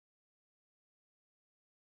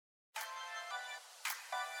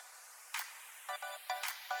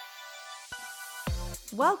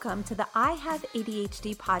Welcome to the I Have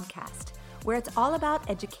ADHD podcast, where it's all about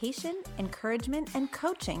education, encouragement, and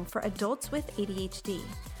coaching for adults with ADHD.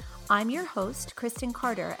 I'm your host, Kristen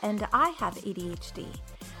Carter, and I have ADHD.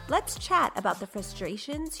 Let's chat about the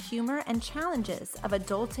frustrations, humor, and challenges of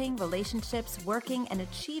adulting, relationships, working, and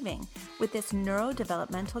achieving with this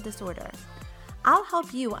neurodevelopmental disorder. I'll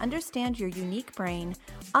help you understand your unique brain,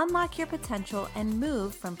 unlock your potential, and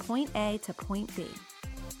move from point A to point B.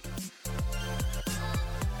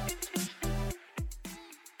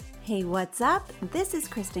 Hey, what's up? This is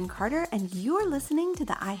Kristen Carter, and you're listening to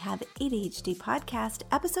the I Have ADHD podcast,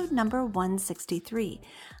 episode number 163.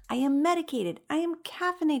 I am medicated, I am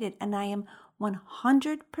caffeinated, and I am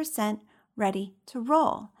 100% ready to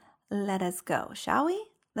roll. Let us go, shall we?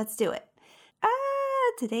 Let's do it.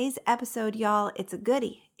 Today's episode, y'all, it's a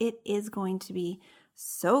goodie. It is going to be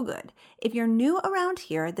so good. If you're new around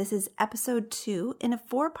here, this is episode 2 in a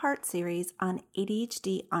 4-part series on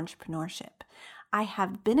ADHD entrepreneurship. I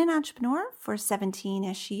have been an entrepreneur for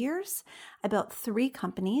 17-ish years. I built 3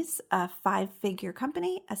 companies, a 5-figure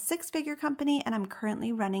company, a 6-figure company, and I'm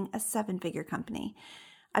currently running a 7-figure company.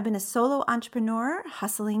 I've been a solo entrepreneur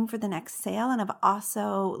hustling for the next sale, and I've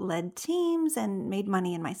also led teams and made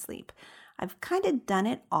money in my sleep. I've kind of done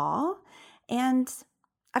it all, and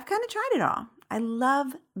I've kind of tried it all. I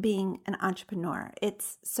love being an entrepreneur.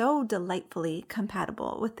 It's so delightfully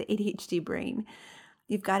compatible with the ADHD brain.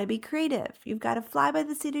 You've got to be creative. You've got to fly by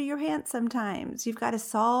the seat of your pants sometimes. You've got to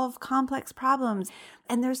solve complex problems.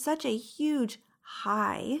 And there's such a huge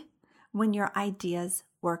high when your ideas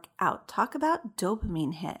work out. Talk about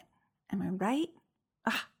dopamine hit. Am I right?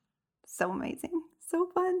 So amazing. So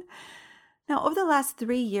fun. Now, over the last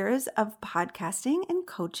 3 years of podcasting and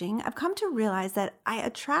coaching, I've come to realize that I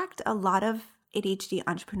attract a lot of ADHD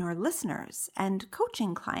entrepreneur listeners and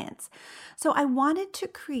coaching clients. So I wanted to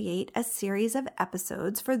create a series of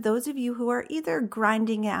episodes for those of you who are either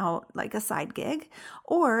grinding out like a side gig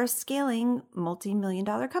or scaling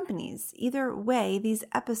multi-million-dollar companies. Either way, these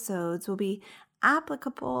episodes will be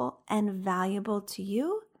applicable and valuable to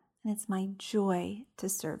you, and it's my joy to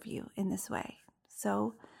serve you in this way.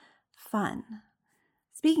 So fun.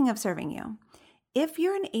 Speaking of serving you, if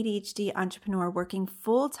you're an ADHD entrepreneur working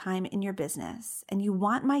full-time in your business and you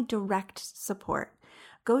want my direct support,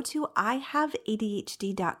 go to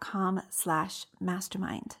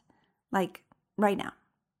ihaveadhd.com/mastermind. Like right now.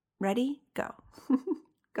 Ready? Go.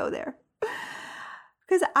 Go there.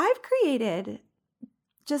 Because I've created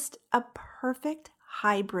just a perfect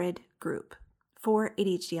hybrid group for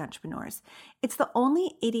ADHD entrepreneurs. It's the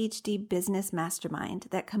only ADHD business mastermind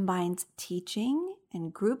that combines teaching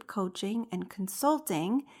and group coaching and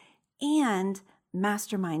consulting and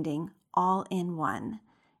masterminding all in one.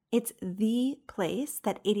 It's the place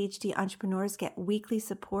that ADHD entrepreneurs get weekly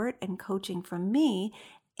support and coaching from me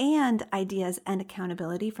and ideas and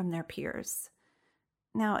accountability from their peers.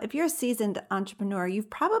 Now, if you're a seasoned entrepreneur, you've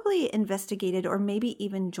probably investigated or maybe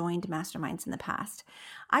even joined masterminds in the past.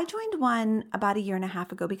 I joined one about 1.5 years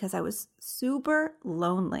ago because I was super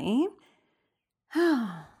lonely.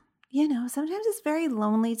 Sometimes it's very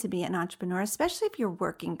lonely to be an entrepreneur, especially if you're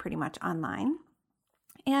working pretty much online.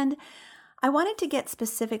 And I wanted to get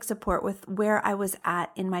specific support with where I was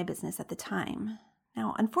at in my business at the time.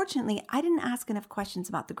 Now, unfortunately, I didn't ask enough questions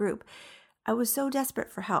about the group. I was so desperate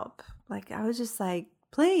for help. I was just like,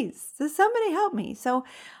 please, does somebody help me? So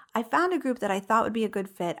I found a group that I thought would be a good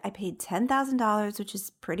fit. I paid $10,000, which is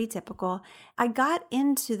pretty typical. I got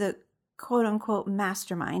into the quote unquote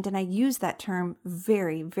mastermind, and I use that term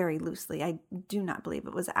very, very loosely. I do not believe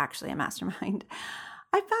it was actually a mastermind.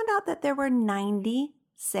 I found out that there were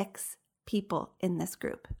 96 people in this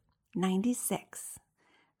group. 96.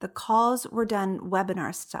 The calls were done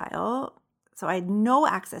webinar style. So I had no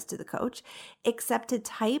access to the coach except to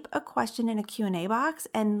type a question in a Q&A box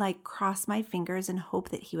and cross my fingers and hope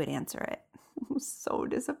that he would answer it. I was so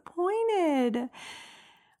disappointed.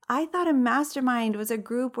 I thought a mastermind was a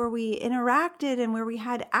group where we interacted and where we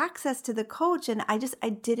had access to the coach. And I just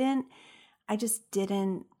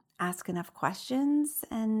didn't ask enough questions.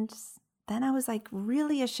 And then I was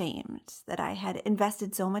really ashamed that I had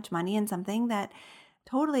invested so much money in something that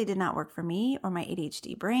totally did not work for me or my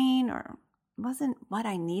ADHD brain, or wasn't what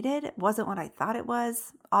I needed, it wasn't what I thought it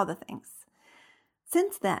was, all the things.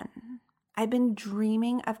 Since then, I've been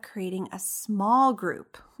dreaming of creating a small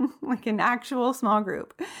group, like an actual small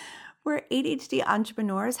group, where ADHD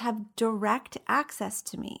entrepreneurs have direct access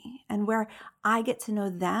to me and where I get to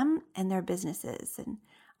know them and their businesses, and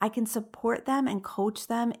I can support them and coach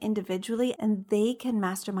them individually, and they can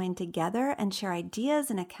mastermind together and share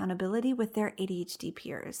ideas and accountability with their ADHD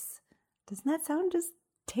peers. Doesn't that sound just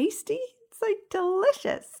tasty? like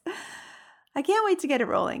delicious. I can't wait to get it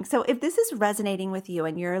rolling. So if this is resonating with you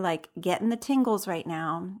and you're like getting the tingles right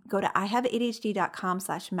now, go to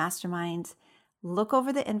ihaveadhd.com/mastermind, look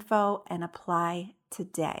over the info and apply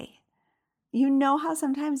today. You know how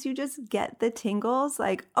sometimes you just get the tingles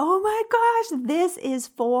like, oh my gosh, this is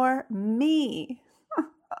for me.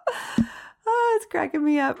 Oh, it's cracking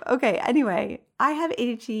me up. Okay, anyway,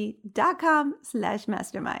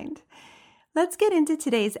 ihaveadhd.com/mastermind. Let's get into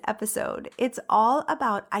today's episode. It's all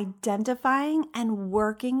about identifying and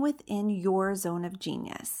working within your zone of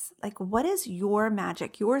genius. Like, what is your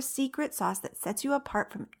magic, your secret sauce that sets you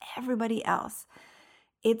apart from everybody else?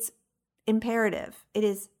 It's imperative. It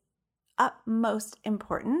is utmost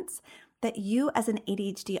importance that you as an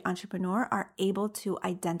ADHD entrepreneur are able to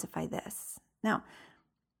identify this. Now,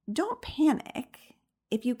 don't panic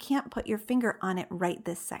if you can't put your finger on it right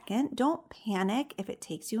this second. Don't panic if it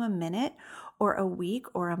takes you a minute or a week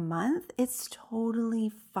or a month. It's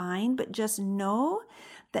totally fine, but just know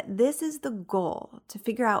that this is the goal, to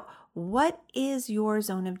figure out what is your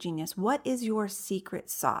zone of genius, what is your secret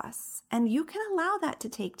sauce, and you can allow that to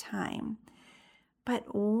take time.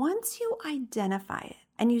 But once you identify it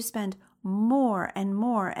and you spend more and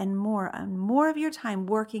more and more and more of your time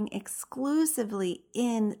working exclusively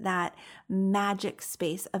in that magic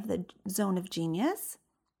space of the zone of genius,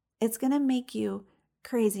 it's going to make you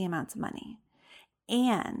crazy amounts of money.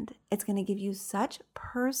 And it's going to give you such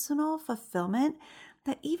personal fulfillment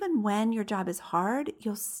that even when your job is hard,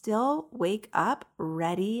 you'll still wake up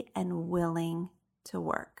ready and willing to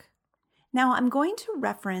work. Now, I'm going to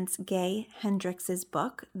reference Gay Hendricks'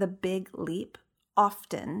 book, The Big Leap,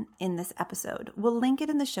 often in this episode. We'll link it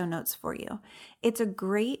in the show notes for you. It's a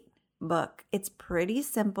great book. It's pretty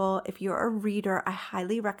simple. If you're a reader, I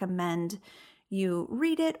highly recommend you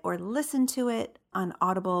read it or listen to it on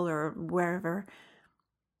Audible or wherever.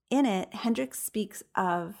 In it, Hendricks speaks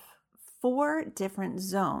of 4 different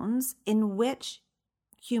zones in which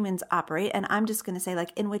humans operate, and I'm just going to say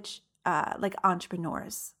in which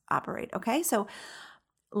entrepreneurs operate. Okay, so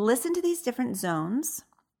listen to these different zones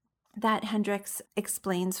that Hendricks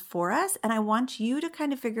explains for us, and I want you to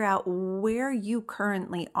kind of figure out where you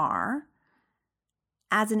currently are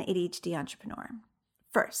as an ADHD entrepreneur.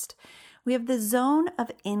 First, we have the zone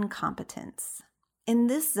of incompetence. In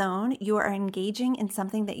this zone, you are engaging in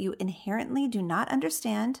something that you inherently do not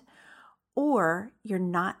understand or you're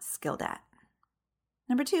not skilled at.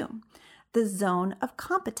 Number 2, the zone of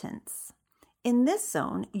competence. In this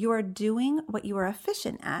zone, you are doing what you are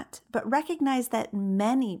efficient at, but recognize that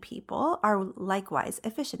many people are likewise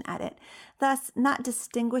efficient at it, thus not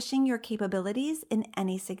distinguishing your capabilities in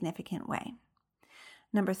any significant way.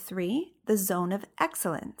 Number 3, the zone of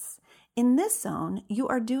excellence. In this zone, you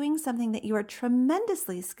are doing something that you are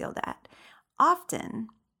tremendously skilled at. Often,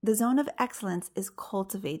 the zone of excellence is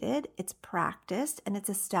cultivated, it's practiced, and it's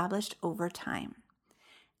established over time.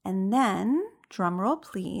 And then, drumroll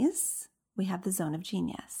please, we have the zone of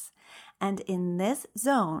genius. And in this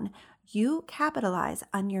zone, you capitalize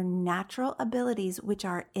on your natural abilities, which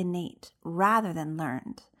are innate rather than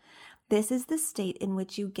learned. This is the state in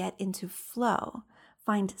which you get into flow,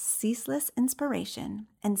 find ceaseless inspiration,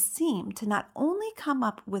 and seem to not only come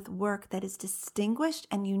up with work that is distinguished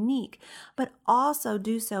and unique, but also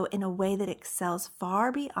do so in a way that excels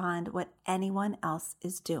far beyond what anyone else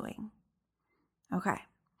is doing. Okay.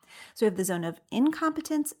 So we have the zone of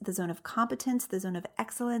incompetence, the zone of competence, the zone of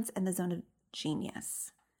excellence, and the zone of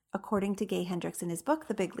genius, according to Gay Hendricks in his book,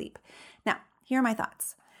 The Big Leap. Now, here are my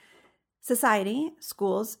thoughts. Society,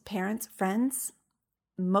 schools, parents, friends,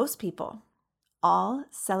 most people all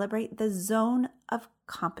celebrate the zone of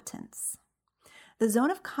competence. The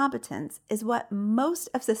zone of competence is what most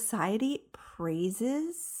of society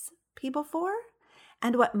praises people for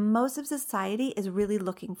and what most of society is really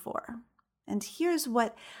looking for. And here's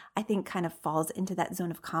what I think kind of falls into that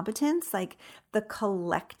zone of competence, like the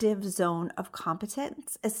collective zone of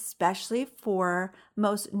competence, especially for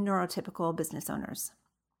most neurotypical business owners.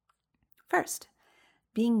 First,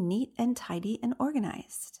 being neat and tidy and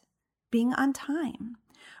organized, being on time,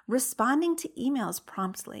 responding to emails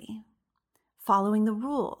promptly, following the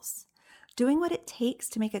rules, doing what it takes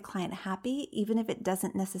to make a client happy, even if it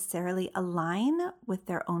doesn't necessarily align with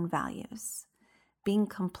their own values, being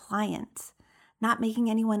compliant, not making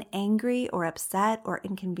anyone angry or upset or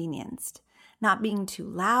inconvenienced, not being too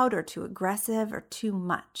loud or too aggressive or too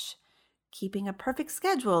much, keeping a perfect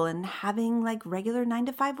schedule and having regular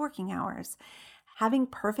 9-to-5 working hours, having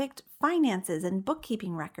perfect finances and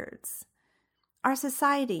bookkeeping records. Our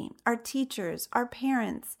society, our teachers, our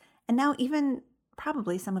parents, and now even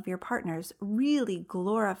probably some of your partners really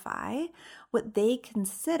glorify what they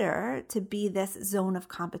consider to be this zone of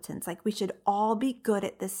competence. Like we should all be good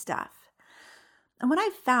at this stuff. And what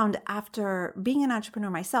I've found after being an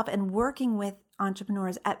entrepreneur myself and working with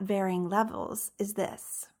entrepreneurs at varying levels is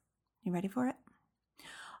this. You ready for it?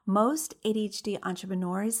 Most ADHD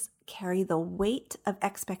entrepreneurs carry the weight of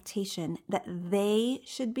expectation that they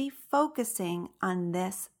should be focusing on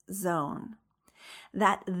this zone.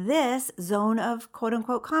 That this zone of quote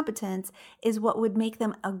unquote competence is what would make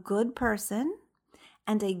them a good person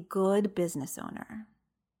and a good business owner.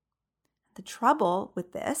 The trouble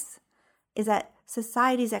with this is that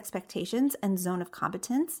society's expectations and zone of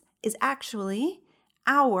competence is actually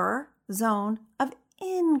our zone of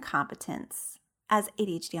incompetence as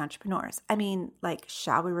ADHD entrepreneurs. I mean, like,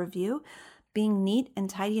 shall we review? Being neat and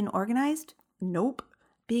tidy and organized? Nope.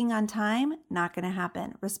 Being on time? Not going to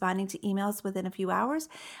happen. Responding to emails within a few hours?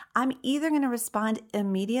 I'm either going to respond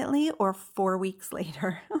immediately or 4 weeks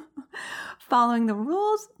later. Following the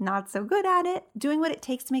rules? Not so good at it. Doing what it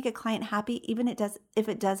takes to make a client happy, even if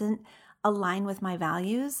it doesn't align with my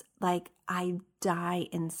values, like I die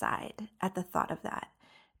inside at the thought of that.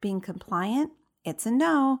 Being compliant? It's a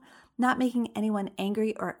no. Not making anyone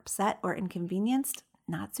angry or upset or inconvenienced?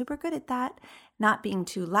 Not super good at that. Not being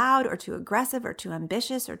too loud or too aggressive or too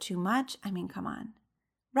ambitious or too much. I mean, come on,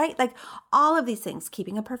 right? Like all of these things,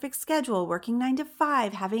 keeping a perfect schedule, working 9 to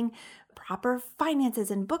 5, having proper finances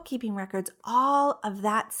and bookkeeping records, all of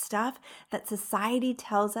that stuff that society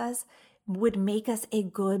tells us would make us a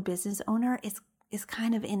good business owner is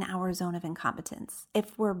kind of in our zone of incompetence.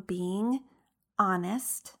 If we're being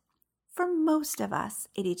honest, for most of us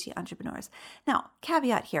ADHD entrepreneurs. Now,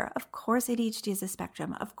 caveat here, of course ADHD is a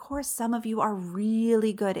spectrum. Of course, some of you are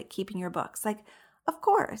really good at keeping your books. Like, of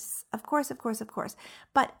course.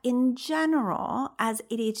 But in general, as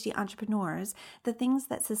ADHD entrepreneurs, the things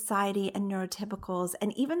that society and neurotypicals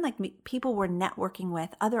and even like people we're networking with,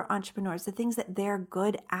 other entrepreneurs, the things that they're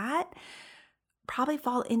good at probably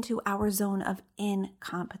fall into our zone of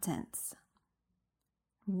incompetence.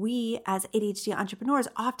 We as ADHD entrepreneurs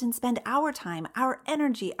often spend our time, our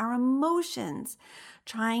energy, our emotions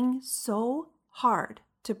trying so hard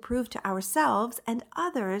to prove to ourselves and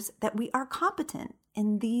others that we are competent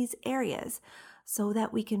in these areas so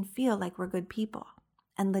that we can feel like we're good people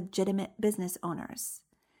and legitimate business owners.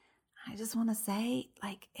 I just want to say,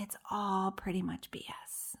 like, it's all pretty much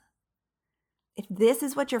BS. If this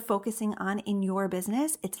is what you're focusing on in your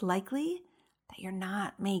business, it's likely that you're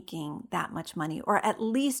not making that much money, or at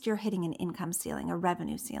least you're hitting an income ceiling, a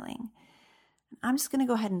revenue ceiling. I'm just going to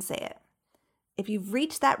go ahead and say it. If you've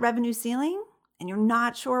reached that revenue ceiling and you're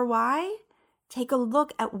not sure why, take a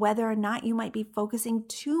look at whether or not you might be focusing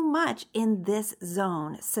too much in this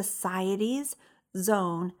zone, society's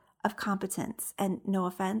zone of competence. And no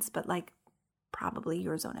offense, but like probably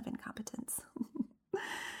your zone of incompetence.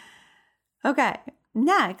 Okay.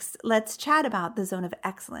 Next, let's chat about the zone of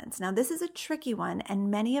excellence. Now, this is a tricky one, and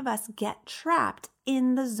many of us get trapped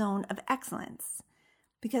in the zone of excellence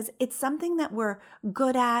because it's something that we're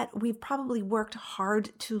good at. We've probably worked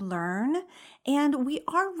hard to learn, and we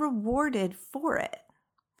are rewarded for it.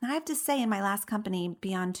 I have to say, in my last company,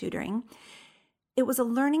 Beyond Tutoring, it was a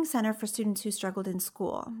learning center for students who struggled in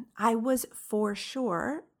school. I was for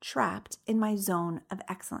sure trapped in my zone of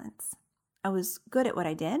excellence. I was good at what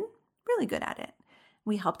I did, really good at it.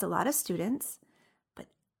 We helped a lot of students, but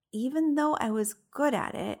even though I was good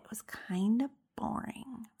at it, it was kind of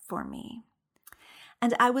boring for me.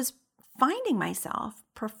 And I was finding myself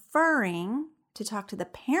preferring to talk to the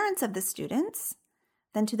parents of the students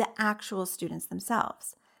than to the actual students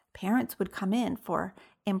themselves. Parents would come in for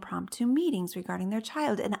impromptu meetings regarding their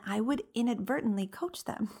child, and I would inadvertently coach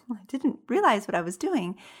them. I didn't realize what I was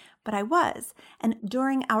doing, but I was. And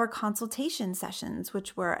during our consultation sessions,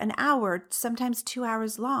 which were an hour, sometimes 2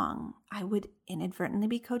 hours long, I would inadvertently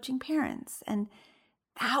be coaching parents. And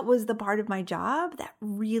that was the part of my job that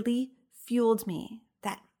really fueled me,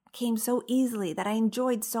 that came so easily, that I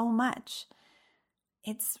enjoyed so much.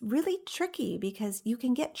 It's really tricky because you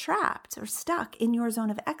can get trapped or stuck in your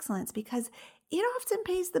zone of excellence because it often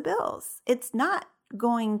pays the bills. It's not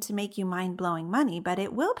going to make you mind-blowing money, but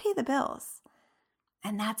it will pay the bills.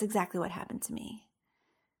 And that's exactly what happened to me.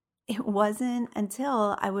 It wasn't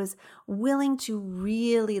until I was willing to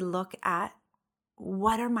really look at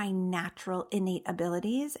what are my natural innate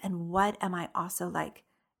abilities and what am I also like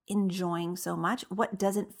enjoying so much? What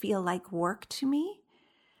doesn't feel like work to me?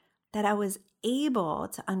 That I was able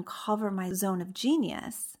to uncover my zone of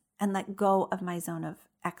genius and let go of my zone of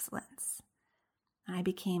excellence. I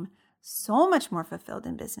became so much more fulfilled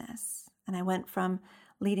in business. And I went from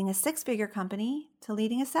leading a 6-figure company to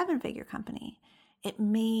leading a 7-figure company. It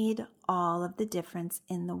made all of the difference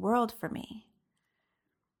in the world for me.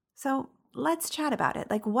 So let's chat about it.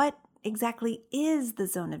 Like, what exactly is the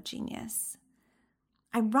zone of genius?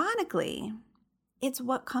 Ironically, it's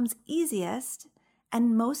what comes easiest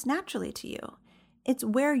and most naturally to you. It's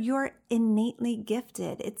where you're innately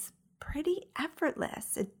gifted. It's pretty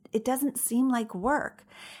effortless. It doesn't seem like work.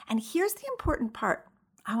 And here's the important part.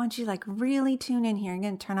 I want you to really tune in here. I'm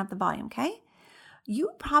going to turn up the volume, okay?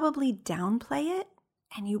 You probably downplay it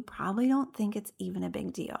and you probably don't think it's even a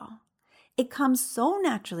big deal. It comes so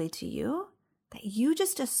naturally to you that you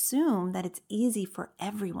just assume that it's easy for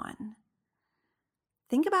everyone.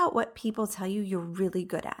 Think about what people tell you you're really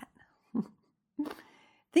good at.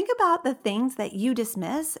 Think about the things that you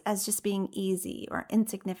dismiss as just being easy or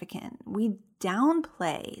insignificant. We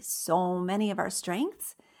downplay so many of our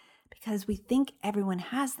strengths because we think everyone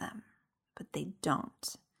has them, but they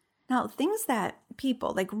don't. Now, things that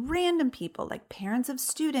people, like random people, like parents of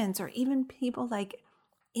students, or even people like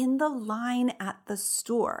in the line at the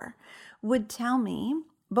store would tell me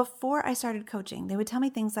before I started coaching, they would tell me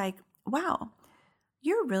things like, wow,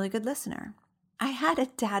 you're a really good listener. I had a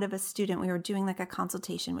dad of a student, we were doing a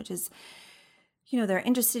consultation, which is, they're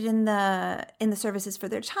interested in the services for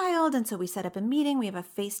their child. And so we set up a meeting. We have a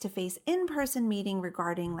face-to-face in-person meeting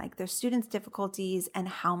regarding their students' difficulties and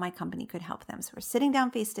how my company could help them. So we're sitting down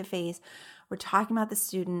face-to-face. We're talking about the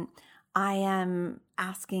student. I am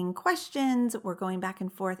asking questions. We're going back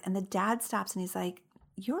and forth. And the dad stops and he's like,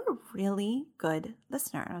 you're a really good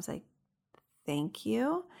listener. And I was like, thank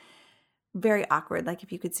you. Very awkward.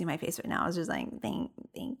 If you could see my face right now, I was just like,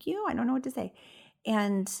 thank you. I don't know what to say.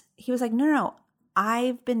 And he was like, no.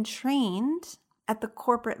 I've been trained at the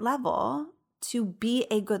corporate level to be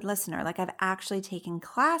a good listener. I've actually taken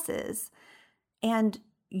classes and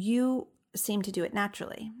you seem to do it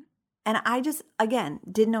naturally. And I just, again,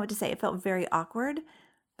 didn't know what to say. It felt very awkward.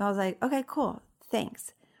 But I was like, okay, cool.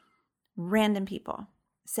 Thanks. Random people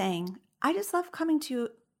saying, I just love coming to you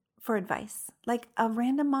for advice. Like a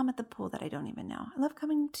random mom at the pool that I don't even know. I love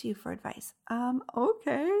coming to you for advice.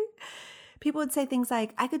 Okay. People would say things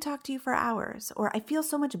like, I could talk to you for hours, or I feel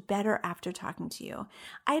so much better after talking to you.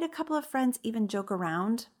 I had a couple of friends even joke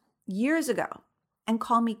around years ago and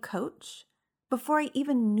call me coach before I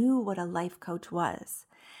even knew what a life coach was.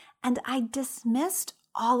 And I dismissed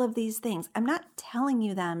all of these things. I'm not telling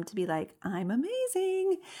you them to be like, I'm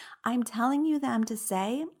amazing. I'm telling you them to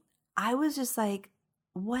say, I was just like,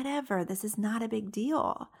 whatever, this is not a big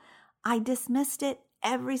deal. I dismissed it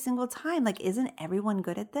every single time. Isn't everyone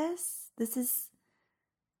good at this? This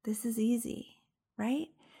is easy, right?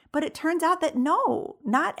 But it turns out that no,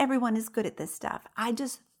 not everyone is good at this stuff. I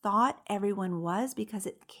just thought everyone was because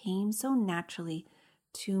it came so naturally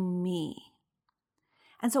to me.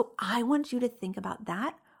 And so I want you to think about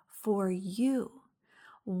that for you.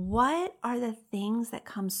 What are the things that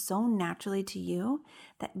come so naturally to you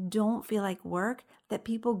that don't feel like work, that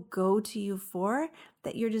people go to you for,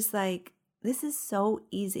 that you're just like, this is so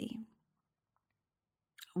easy?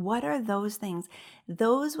 What are those things?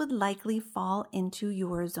 Those would likely fall into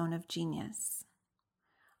your zone of genius.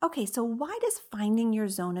 Okay, so why does finding your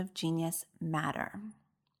zone of genius matter?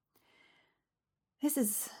 This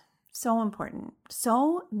is so important.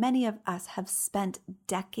 So many of us have spent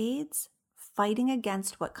decades fighting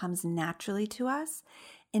against what comes naturally to us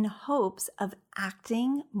in hopes of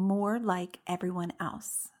acting more like everyone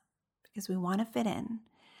else because we want to fit in,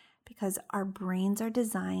 because our brains are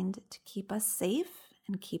designed to keep us safe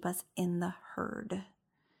and keep us in the herd.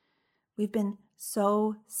 We've been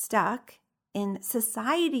so stuck in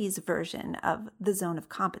society's version of the zone of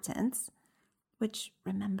competence, which,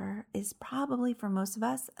 remember, is probably for most of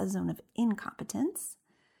us a zone of incompetence,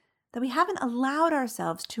 that we haven't allowed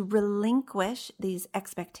ourselves to relinquish these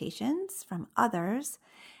expectations from others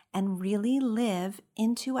and really live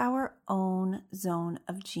into our own zone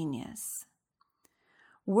of genius.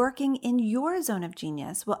 Working in your zone of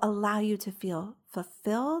genius will allow you to feel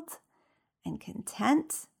fulfilled and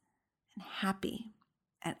content and happy.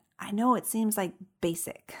 And I know it seems like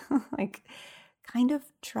basic, like kind of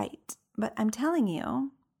trite, but I'm telling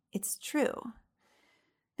you, it's true.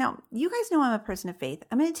 Now, you guys know I'm a person of faith.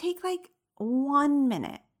 I'm going to take 1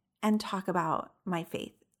 minute and talk about my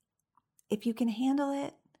faith. If you can handle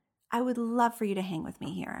it, I would love for you to hang with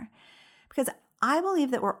me here, because I believe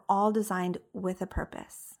that we're all designed with a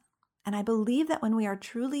purpose. And I believe that when we are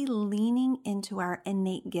truly leaning into our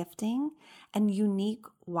innate gifting and unique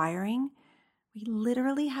wiring, we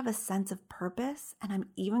literally have a sense of purpose. And I'm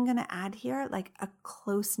even going to add here a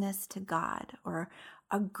closeness to God or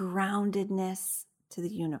a groundedness to the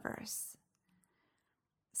universe.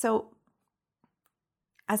 So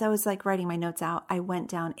as I was writing my notes out, I went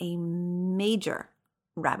down a major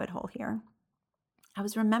rabbit hole here. I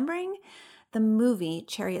was remembering the movie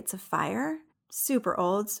Chariots of Fire, super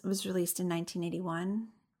old, was released in 1981,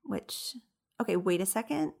 which, okay, wait a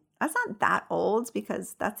second. That's not that old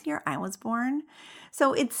because that's the year I was born.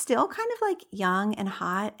 So it's still kind of young and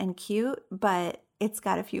hot and cute, but it's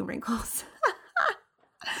got a few wrinkles.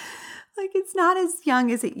 It's not as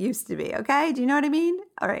young as it used to be, okay? Do you know what I mean?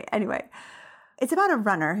 All right, anyway. It's about a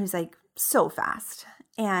runner who's so fast,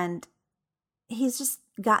 and he's just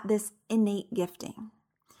got this innate gifting.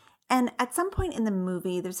 And at some point in the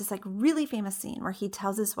movie, there's this really famous scene where he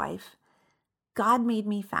tells his wife, God made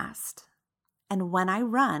me fast, and when I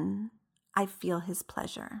run, I feel his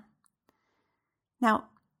pleasure. Now,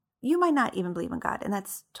 you might not even believe in God, and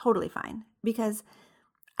that's totally fine, because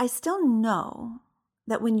I still know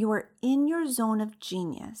that when you are in your zone of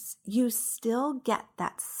genius, you still get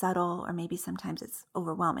that subtle, or maybe sometimes it's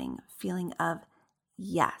overwhelming, feeling of,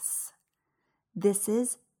 yes, this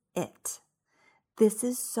is it. This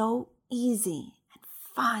is so easy and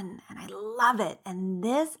fun, and I love it. And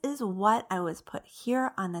this is what I was put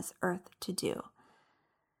here on this earth to do.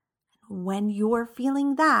 When you're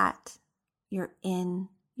feeling that, you're in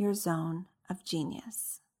your zone of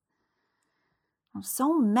genius.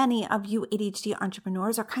 So many of you ADHD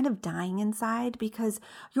entrepreneurs are kind of dying inside because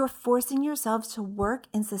you're forcing yourselves to work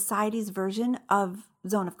in society's version of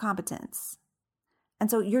zone of competence.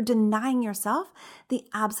 And so you're denying yourself the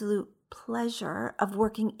absolute pleasure of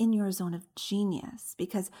working in your zone of genius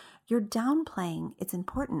because you're downplaying its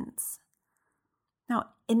importance. Now,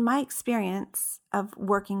 in my experience of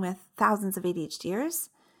working with thousands of ADHDers,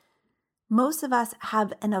 most of us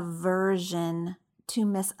have an aversion to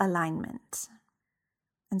misalignment.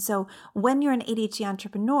 And so when you're an ADHD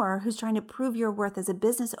entrepreneur who's trying to prove your worth as a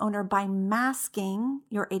business owner by masking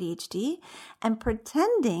your ADHD and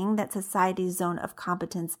pretending that society's zone of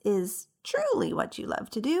competence is truly what you love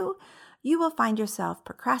to do, you will find yourself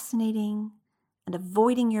procrastinating and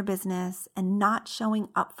avoiding your business and not showing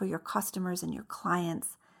up for your customers and your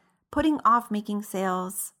clients, putting off making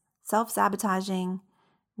sales, self-sabotaging,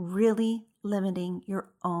 really limiting your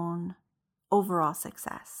own overall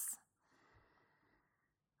success.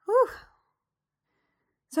 Whew.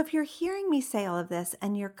 So if you're hearing me say all of this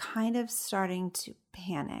and you're kind of starting to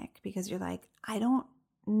panic because you're like, I don't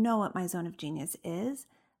know what my zone of genius is,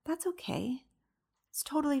 that's okay. It's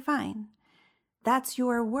totally fine. That's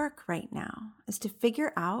your work right now, is to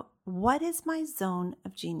figure out what is my zone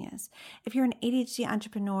of genius. If you're an ADHD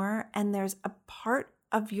entrepreneur and there's a part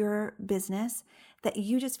of your business that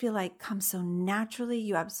you just feel like comes so naturally,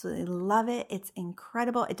 you absolutely love it, it's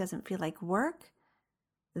incredible, it doesn't feel like work,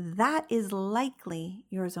 that is likely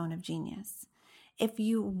your zone of genius. If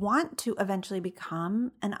you want to eventually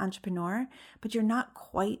become an entrepreneur, but you're not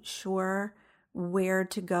quite sure where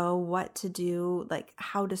to go, what to do,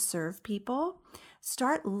 how to serve people,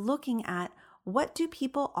 start looking at what do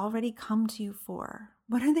people already come to you for?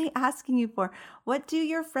 What are they asking you for? What do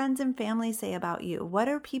your friends and family say about you? What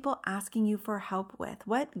are people asking you for help with?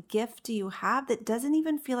 What gift do you have that doesn't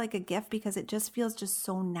even feel like a gift because it just feels just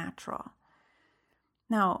so natural?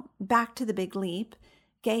 Now, back to the big leap,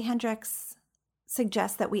 Gay Hendricks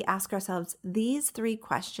suggests that we ask ourselves these 3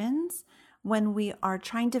 questions when we are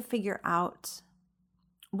trying to figure out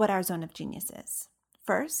what our zone of genius is.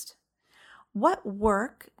 First, what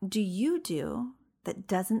work do you do that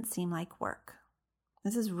doesn't seem like work?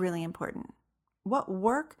 This is really important. What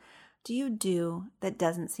work do you do that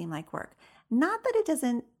doesn't seem like work? Not that it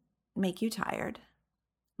doesn't make you tired,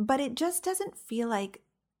 but it just doesn't feel like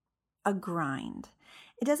a grind.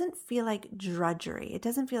 It doesn't feel like drudgery. It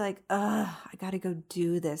doesn't feel like, I got to go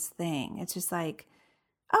do this thing. It's just like,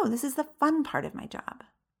 oh, this is the fun part of my job.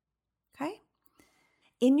 Okay?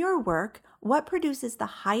 In your work, what produces the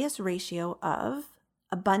highest ratio of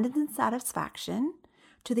abundance and satisfaction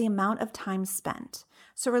to the amount of time spent?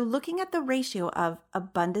 So we're looking at the ratio of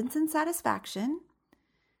abundance and satisfaction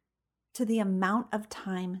to the amount of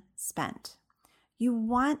time spent. You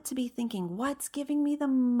want to be thinking, what's giving me the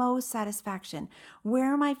most satisfaction?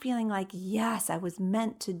 Where am I feeling like, yes, I was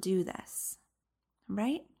meant to do this,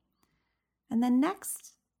 right? And then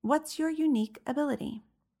next, what's your unique ability?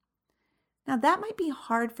 Now that might be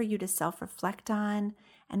hard for you to self-reflect on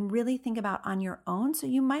and really think about on your own. So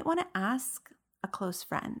you might want to ask a close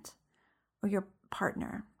friend or your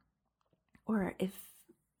partner, or if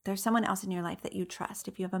there's someone else in your life that you trust,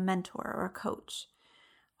 if you have a mentor or a coach.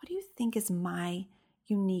 What do you think is my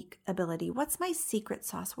unique ability? What's my secret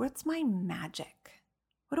sauce? What's my magic?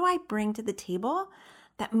 What do I bring to the table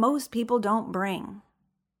that most people don't bring?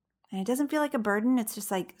 And it doesn't feel like a burden. It's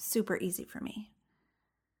just like super easy for me.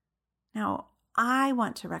 Now, I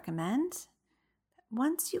want to recommend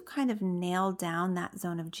once you kind of nail down that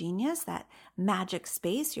zone of genius, that magic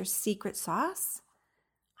space, your secret sauce,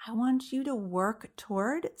 I want you to work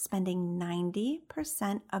toward spending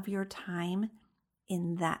 90% of your time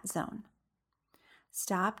in that zone.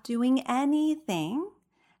 Stop doing anything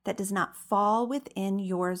that does not fall within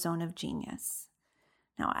your zone of genius.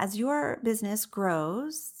 Now, as your business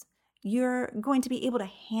grows, you're going to be able to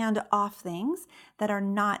hand off things that are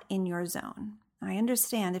not in your zone. I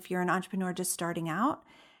understand if you're an entrepreneur just starting out,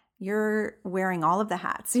 you're wearing all of the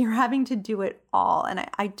hats. You're having to do it all. And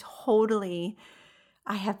I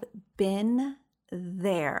have been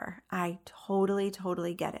there. I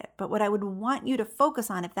totally get it. But what I would want you to focus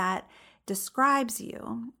on, if that describes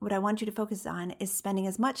you, what I want you to focus on is spending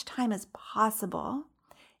as much time as possible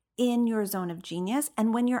in your zone of genius.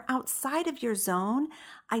 And when you're outside of your zone,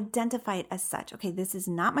 identify it as such. Okay, this is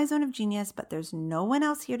not my zone of genius, but there's no one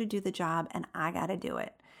else here to do the job and I got to do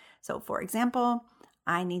it. So for example,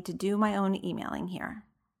 I need to do my own emailing here,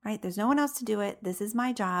 right? There's no one else to do it. This is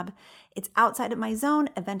my job. It's outside of my zone.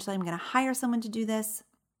 Eventually, I'm going to hire someone to do this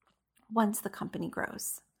once the company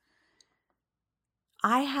grows.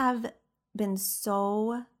 I have been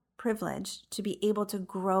so privileged to be able to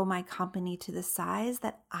grow my company to the size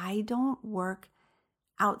that I don't work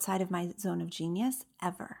outside of my zone of genius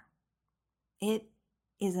ever. It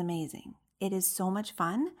is amazing. It is so much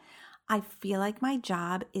fun. I feel like my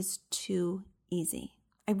job is too easy.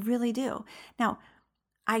 I really do. Now,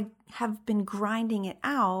 I have been grinding it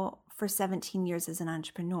out for 17 years as an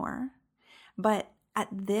entrepreneur, but at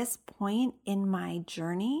this point in my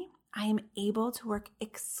journey, I am able to work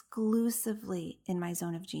exclusively in my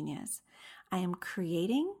zone of genius. I am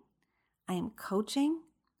creating, I am coaching,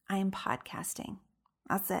 I am podcasting.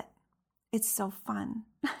 That's it. It's so fun.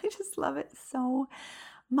 I just love it so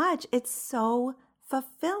much. It's so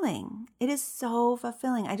fulfilling. It is so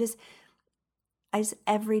fulfilling. I just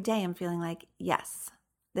every day I'm feeling like, yes,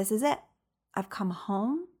 this is it. I've come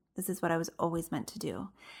home. This is what I was always meant to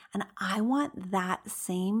do. And I want that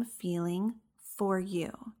same feeling for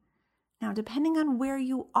you. Now, depending on where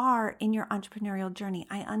you are in your entrepreneurial journey,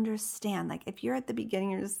 I understand, like if you're at the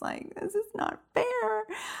beginning, you're just like, this is not fair.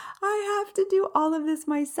 I have to do all of this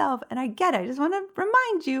myself. And I get it. I just want to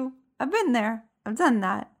remind you, I've been there. I've done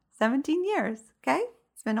that 17 years. Okay.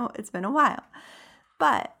 It's been a while,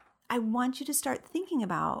 but I want you to start thinking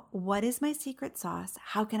about what is my secret sauce?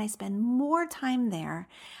 How can I spend more time there?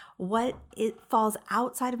 What it falls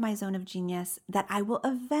outside of my zone of genius that I will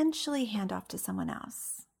eventually hand off to someone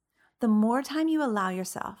else. The more time you allow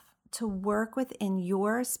yourself to work within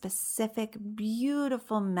your specific,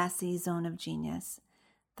 beautiful, messy zone of genius,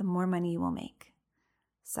 the more money you will make.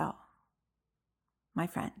 So, my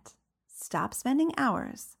friend, stop spending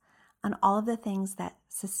hours on all of the things that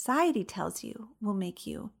society tells you will make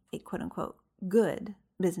you a quote-unquote good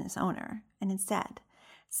business owner, and instead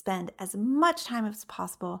spend as much time as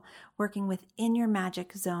possible working within your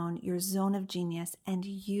magic zone, your zone of genius, and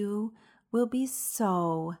you will be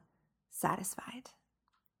so satisfied.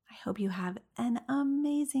 I hope you have an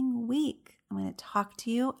amazing week. I'm going to talk to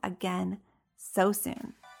you again so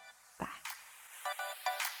soon. Bye.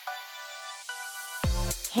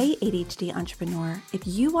 Hey, ADHD entrepreneur. If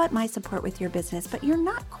you want my support with your business, but you're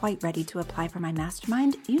not quite ready to apply for my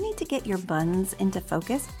mastermind, you need to get your buns into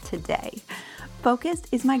Focused today. Focused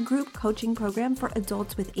is my group coaching program for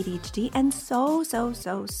adults with ADHD, and so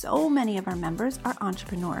many of our members are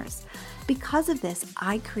entrepreneurs. Because of this,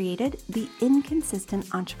 I created The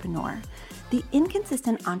Inconsistent Entrepreneur. The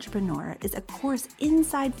Inconsistent Entrepreneur is a course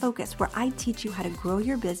inside Focused where I teach you how to grow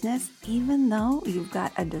your business even though you've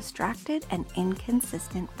got a distracted and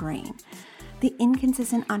inconsistent brain. The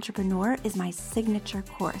Inconsistent Entrepreneur is my signature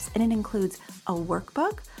course, and it includes a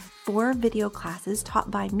workbook, 4 video classes taught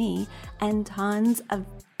by me, and tons of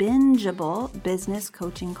bingeable business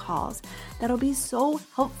coaching calls that'll be so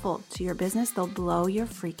helpful to your business, they'll blow your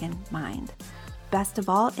freaking mind. Best of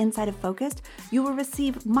all, inside of Focused, you will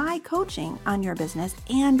receive my coaching on your business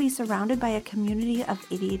and be surrounded by a community of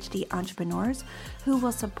ADHD entrepreneurs who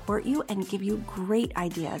will support you and give you great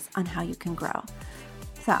ideas on how you can grow.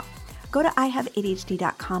 So, go to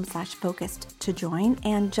ihaveadhd.com/focused to join.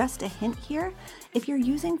 And just a hint here, if you're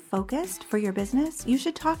using Focused for your business, you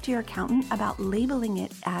should talk to your accountant about labeling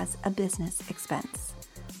it as a business expense.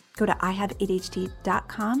 Go to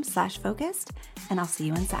ihaveadhd.com/focused and I'll see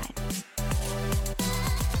you inside.